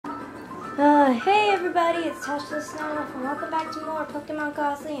Hey everybody, it's Touch the Snow, and welcome back to more Pokemon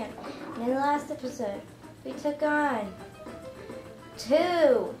Colosseum. And in the last episode, we took on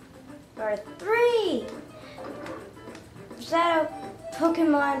 3 Shadow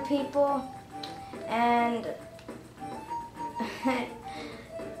Pokemon people, and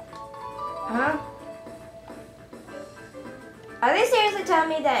Are they seriously telling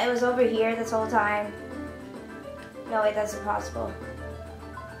me that it was over here this whole time? No, wait, that's impossible.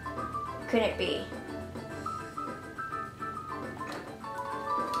 Couldn't be.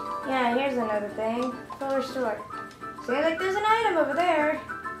 Yeah, here's another thing. Fuller store. Seems like there's an item over there.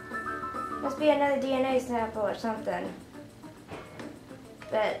 Must be another DNA sample or something.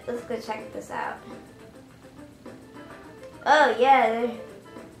 But let's go check this out. Oh yeah,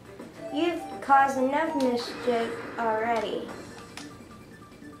 you've caused enough mischief already.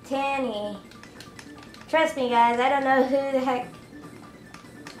 Tanny. Trust me guys, I don't know who the heck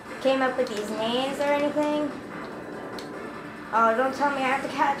came up with these names or anything. Oh, don't tell me I have to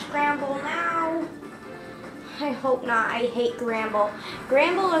catch Gramble now. I hope not. I hate Gramble.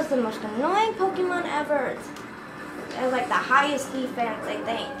 Gramble is the most annoying Pokemon ever. It has like the highest defense, I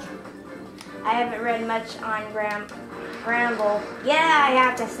think. I haven't read much on Gramble. Yeah, I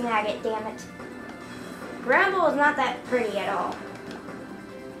have to snag it, damn it. Gramble is not that pretty at all.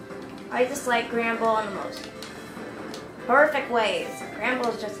 I just like Gramble in the most perfect ways. Gramble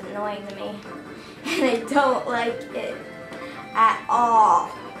is just annoying to me, and I don't like it at all.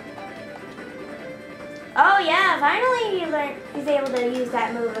 Oh yeah, finally he's able to use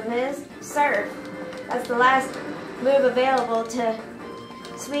that move of his, Surf. That's the last move available to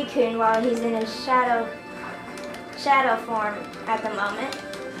Suicune while he's in his shadow form at the moment.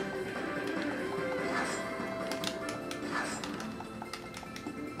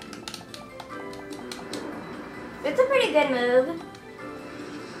 It's a pretty good move.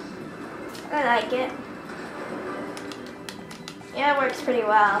 I like it. Yeah, it works pretty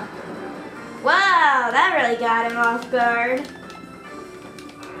well. Wow, that really got him off guard.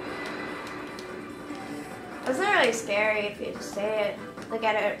 That's not really scary if you just say it. Look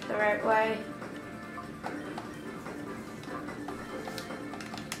at it the right way.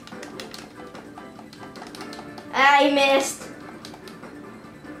 I missed.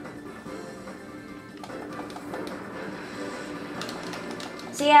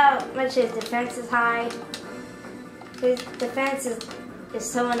 See how much his defense is high? His defense is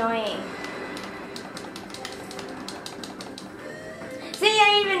so annoying. See,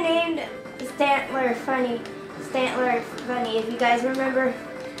 I even named Stantler Funny. If you guys remember,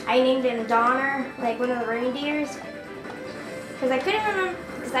 I named him Donner, like one of the reindeers. Because I couldn't remember,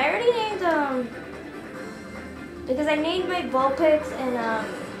 because I already named because I named my Vulpix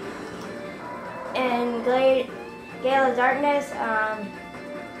and Gale of Darkness,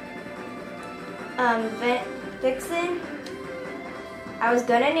 Vixen. I was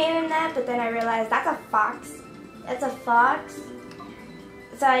gonna name him that, but then I realized that's a fox. That's a fox.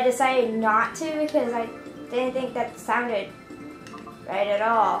 So I decided not to because I didn't think that sounded right at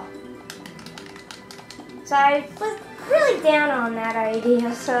all. So I was really down on that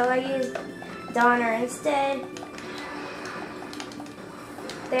idea, so I used Donner instead.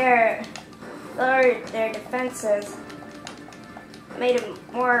 They lowered their defenses. Made it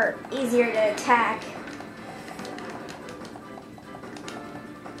easier to attack.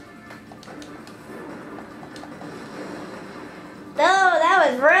 Oh,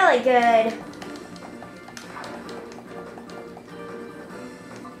 that was really good.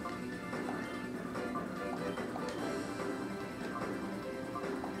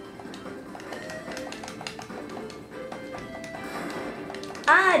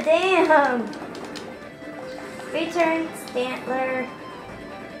 Ah, damn. Return Stantler.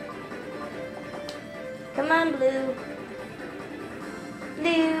 Come on, Blue.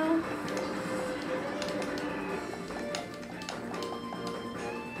 Blue.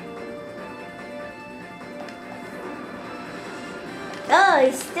 Oh,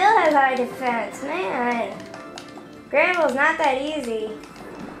 he still has high defense, man. Gramble's not that easy.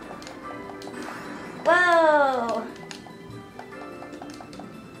 Whoa.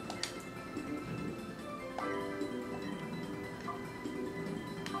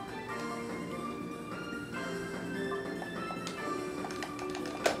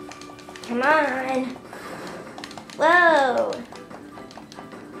 Come on. Whoa.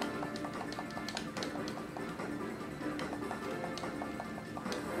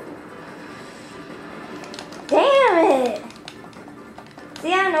 Damn it.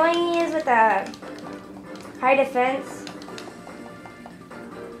 See how annoying he is with the high defense?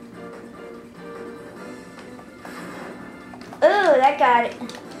 Ooh, that got it.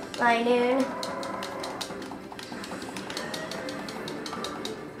 by noon.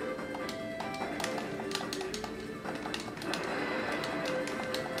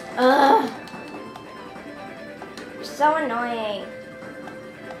 Ugh. You're so annoying.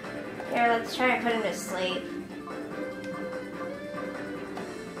 Here, let's try and put him to sleep.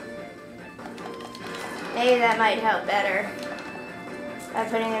 Maybe that might help better by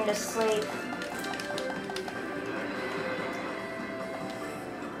putting him to sleep.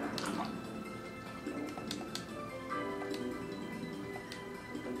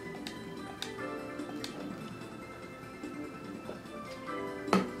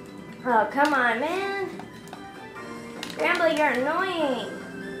 Oh, come on, man. Gramble, you're annoying.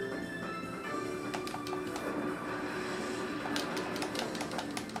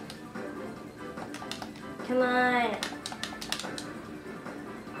 Come on.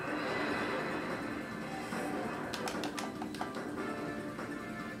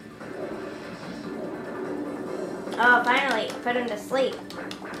 Oh, finally, put him to sleep.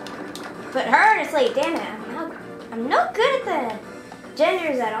 Put her to sleep, damn it. I'm no good at the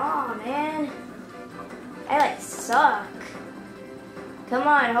genders at all, man. I like suck. Come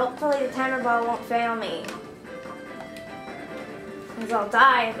on, hopefully the timer ball won't fail me. Because I'll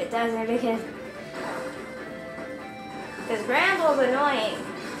die if it doesn't, because Gramble's annoying.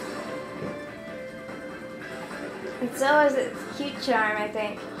 And so is its cute charm, I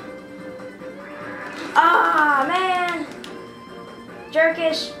think. Ah, man!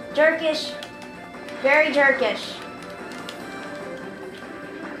 Jerkish, jerkish, very jerkish.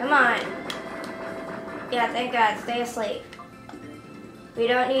 Come on. Yeah, thank God, stay asleep. We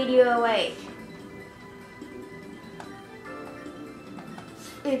don't need you awake.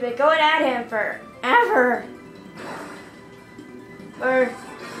 We've been going at him forever. Or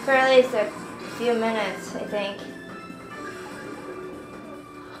for at least a few minutes, I think.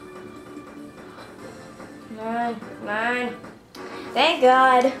 Come on, come on. Thank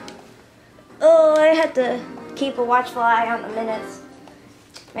God. Oh, I had to keep a watchful eye on the minutes.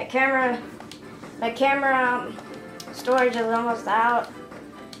 My camera storage is almost out.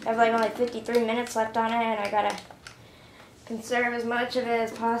 I have like only 53 minutes left on it, and I gotta conserve as much of it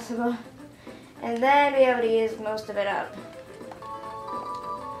as possible, and then be able to use most of it up.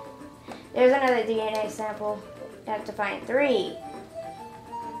 There's another DNA sample. You have to find 3.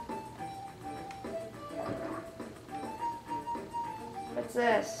 What's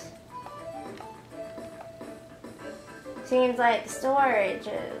this? Seems like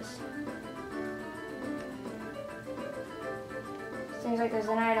storages. Seems like there's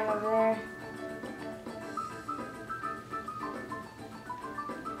an item over there.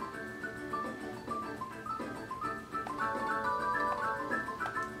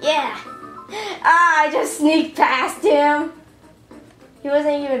 Yeah! Ah, I just sneaked past him. He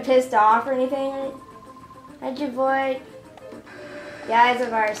wasn't even pissed off or anything. How'd you avoid? The eyes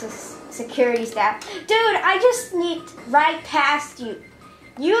of our security staff. Dude, I just sneaked right past you.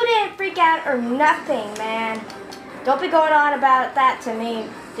 You didn't freak out or nothing, man. Don't be going on about that to me,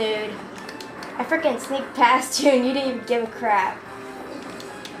 dude. I freaking sneaked past you and you didn't even give a crap.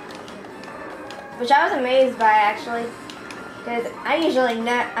 Which I was amazed by, actually. Because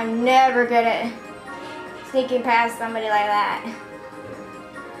I'm never good at sneaking past somebody like that.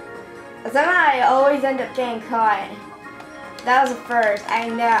 But somehow I always end up getting caught. That was the first. I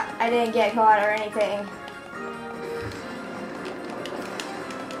didn't get caught or anything.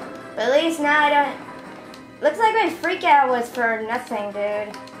 But at least now I don't. Looks like my freak out was for nothing,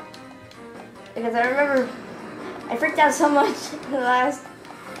 dude. Because I remember I freaked out so much in the last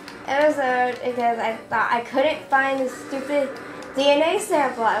episode because I thought I couldn't find this stupid DNA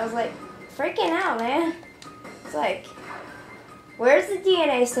sample. I was like freaking out, man. It's like, where's the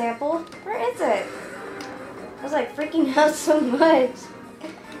DNA sample? Where is it? I was like freaking out so much.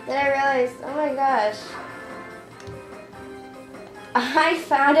 Then I realized, oh my gosh. I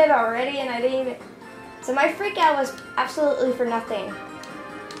found it already and I didn't even. So my freak out was absolutely for nothing.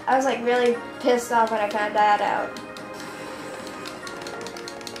 I was like really pissed off when I found that out.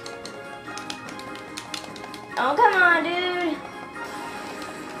 Oh, come on, dude.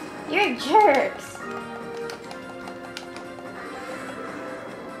 You're jerks.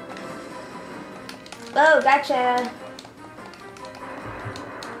 Oh, gotcha.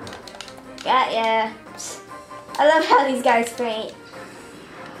 Got ya. I love how these guys faint.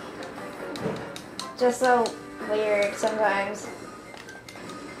 Just so weird sometimes.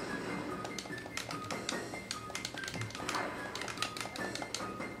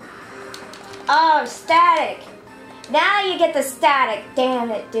 Oh, static. Now you get the static.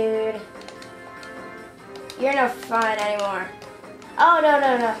 Damn it, dude. You're no fun anymore. Oh, no,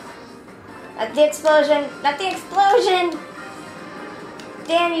 no, no. Not the explosion! Not the explosion!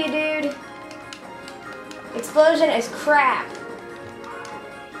 Damn you, dude. Explosion is crap.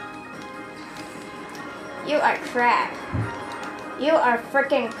 You are crap. You are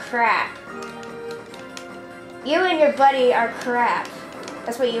freaking crap. You and your buddy are crap.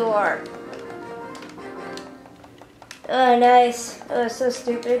 That's what you are. Oh, nice. Oh, so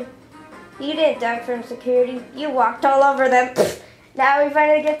stupid. You didn't duck from security. You walked all over them. Now he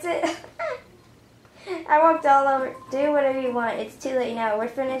finally gets it. I walked all over. Do whatever you want. It's too late now. We're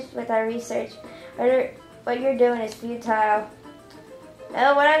finished with our research. What you're doing is futile.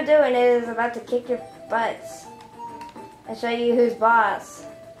 No, what I'm doing is about to kick your butts and show you who's boss.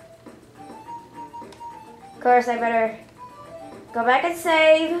 Of course, I better go back and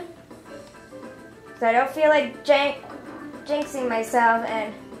save, because I don't feel like jinxing myself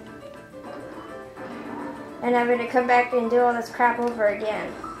and having to come back and do all this crap over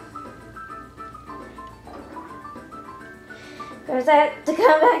again. Because I have to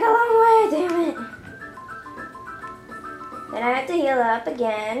come back a long way, damn it. Then I have to heal up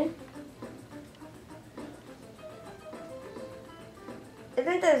again.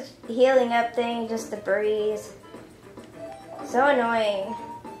 Isn't this healing up thing just a breeze? So annoying.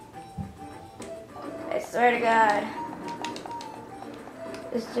 I swear to God.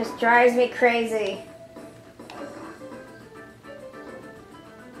 This just drives me crazy.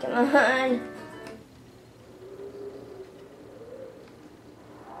 Come on.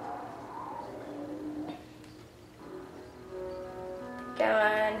 Come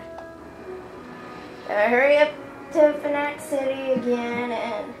on. Gotta hurry up to Fanac City again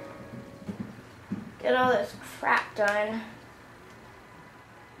and get all this crap done.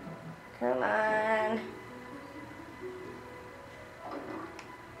 Come on.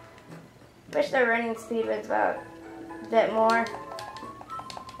 Wish the running speed was about a bit more.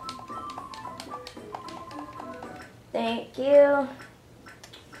 Thank you.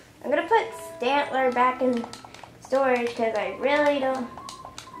 I'm gonna put Stantler back in storage because I really don't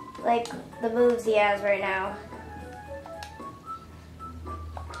like the moves he has right now.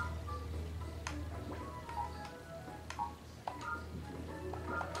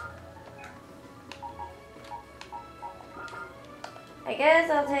 I guess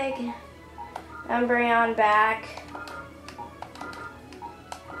I'll take Umbreon back.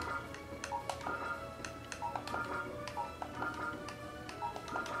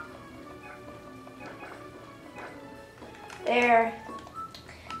 There.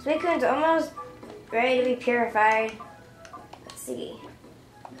 Suicune's almost ready to be purified. Let's see.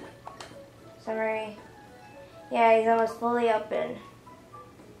 Summary. Yeah, he's almost fully open.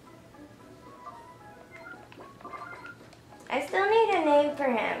 I still need a name for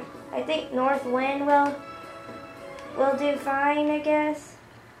him. I think North Wind will do fine, I guess.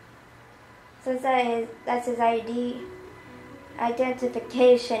 Since that's his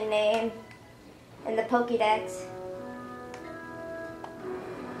identification name in the Pokédex.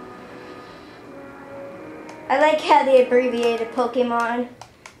 I like how they abbreviated Pokemon.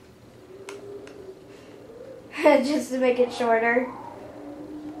 Just to make it shorter.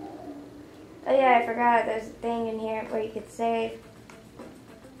 Oh yeah, I forgot there's a thing in here where you could save.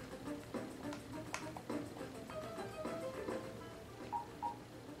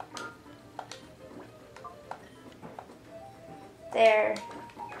 There.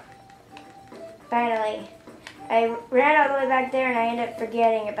 Finally. I ran all the way back there and I ended up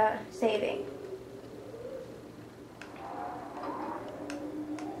forgetting about saving.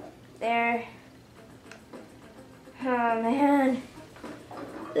 There. Oh man.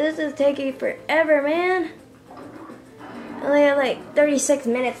 This is taking forever, man. I only have like 36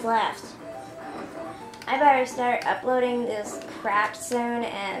 minutes left. I better start uploading this crap soon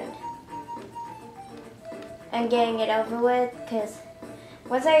and getting it over with, because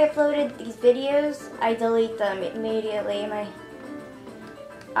once I uploaded these videos, I delete them immediately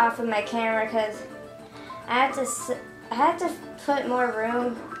off of my camera, because I have to put more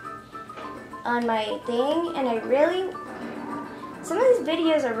room on my thing, and some of these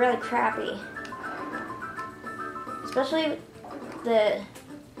videos are really crappy. Especially the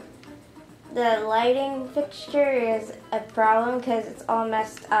lighting fixture is a problem because it's all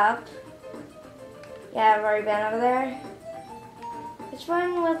messed up. Yeah, I've already been over there. Which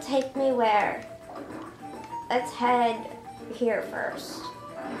one will take me where? Let's head here first.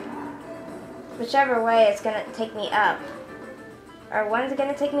 Whichever way it's gonna take me up. Or one's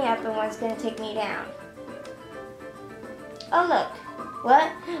gonna take me up and one's gonna take me down. Oh look,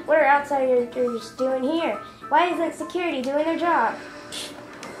 what? What are outsiders doing here? Why isn't security doing their job?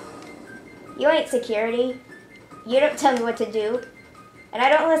 You ain't security. You don't tell me what to do. And I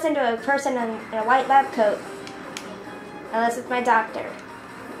don't listen to a person in a white lab coat unless it's my doctor.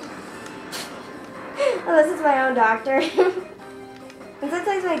 Unless it's my own doctor. And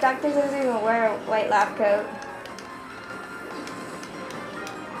sometimes my doctor doesn't even wear a white lab coat.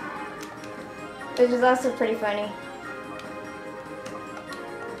 Which is also pretty funny.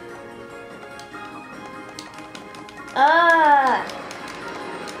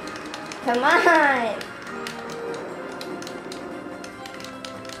 Come on!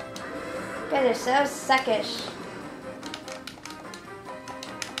 You guys are so suckish.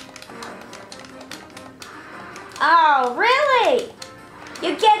 Oh, really?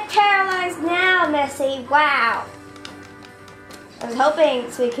 You get paralyzed now, Missy. Wow. I was hoping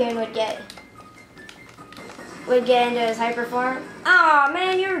Suicune would get into his hyper form. Aw,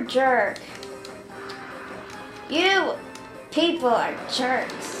 man, you're a jerk. You people are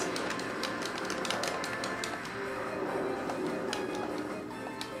jerks.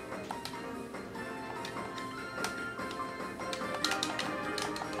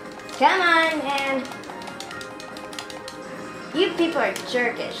 Come on, man. You people are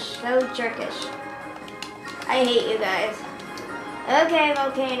jerkish. So jerkish. I hate you guys. Okay,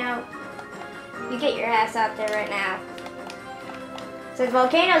 Volcano. You get your ass out there right now. Since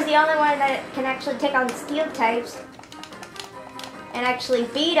Volcano's the only one that can actually take on steel types and actually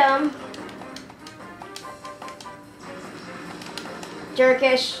beat them.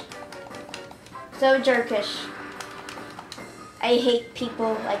 Jerkish. So jerkish. I hate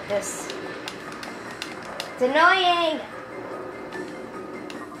people like this. It's annoying.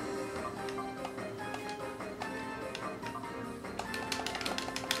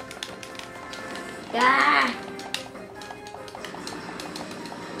 Ah!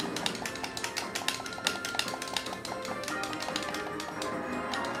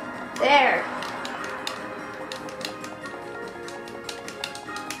 There.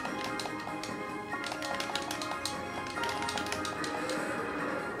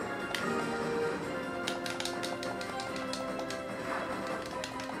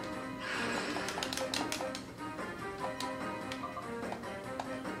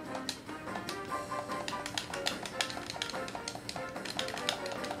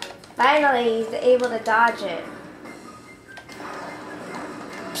 Finally, he's able to dodge it.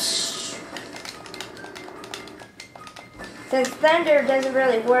 Since thunder doesn't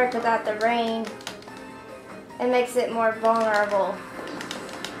really work without the rain, it makes it more vulnerable.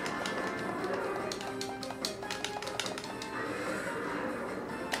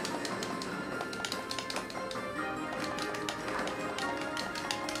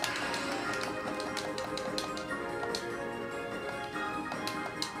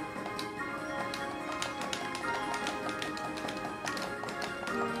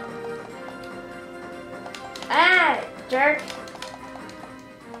 Ah, jerk.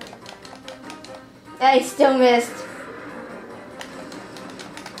 I still missed.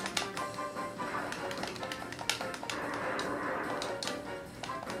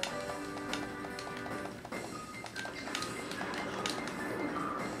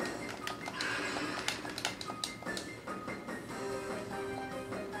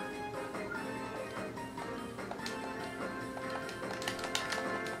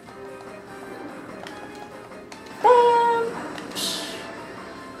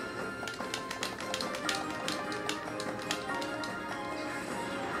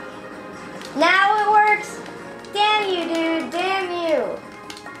 Now it works! Damn you, dude! Damn you!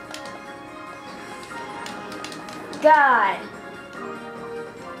 God.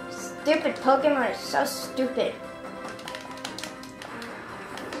 Stupid Pokemon are so stupid.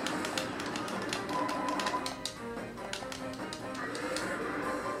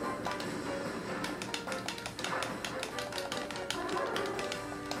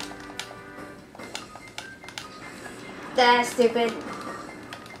 That's stupid.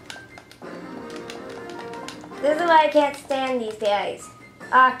 This is why I can't stand these guys.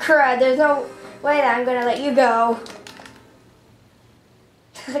 Ah, crud. There's no way that I'm gonna let you go.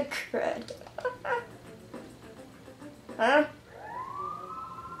 Crud. Huh?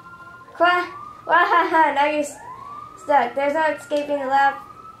 Wahaha, now you're stuck. There's no escaping the lab.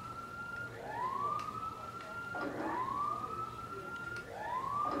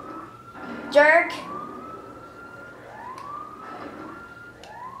 Jerk.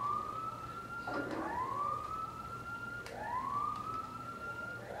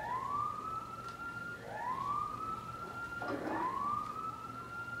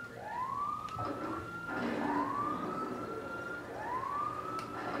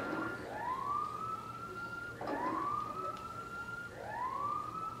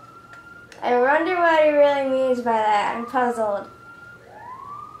 I wonder what he really means by that. I'm puzzled.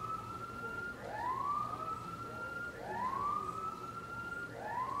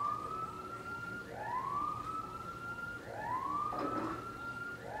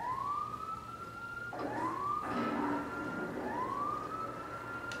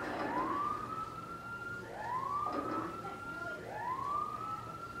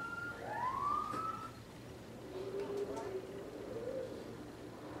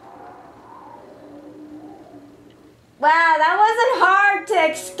 Wow, that wasn't hard to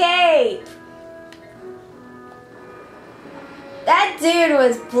escape. That dude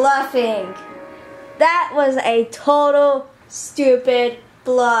was bluffing. That was a total stupid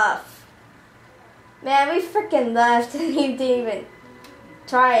bluff. Man, we freaking left and he didn't even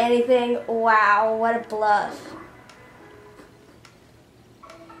try anything. Wow, what a bluff.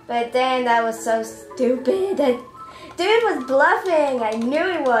 But damn, that was so stupid. That dude was bluffing. I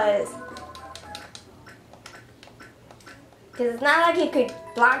knew he was. Because it's not like he could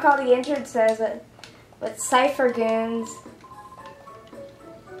block all the entrances with Cypher Goons.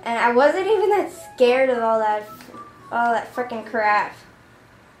 And I wasn't even that scared of all that freaking crap.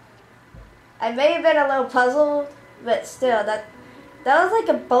 I may have been a little puzzled, but still, that was like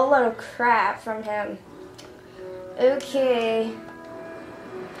a boatload of crap from him. Okay.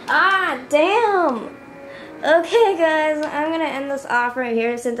 Ah, damn! Okay, guys, I'm gonna end this off right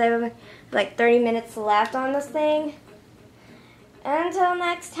here since I have like 30 minutes left on this thing. Until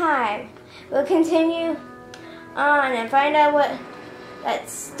next time, we'll continue on and find out what that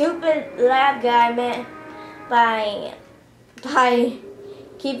stupid lab guy meant by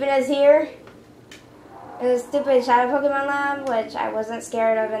keeping us here in the stupid Shadow Pokemon lab, which I wasn't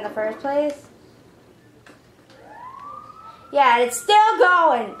scared of in the first place. Yeah, it's still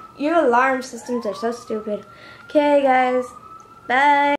going. Your alarm systems are so stupid. Okay, guys. Bye.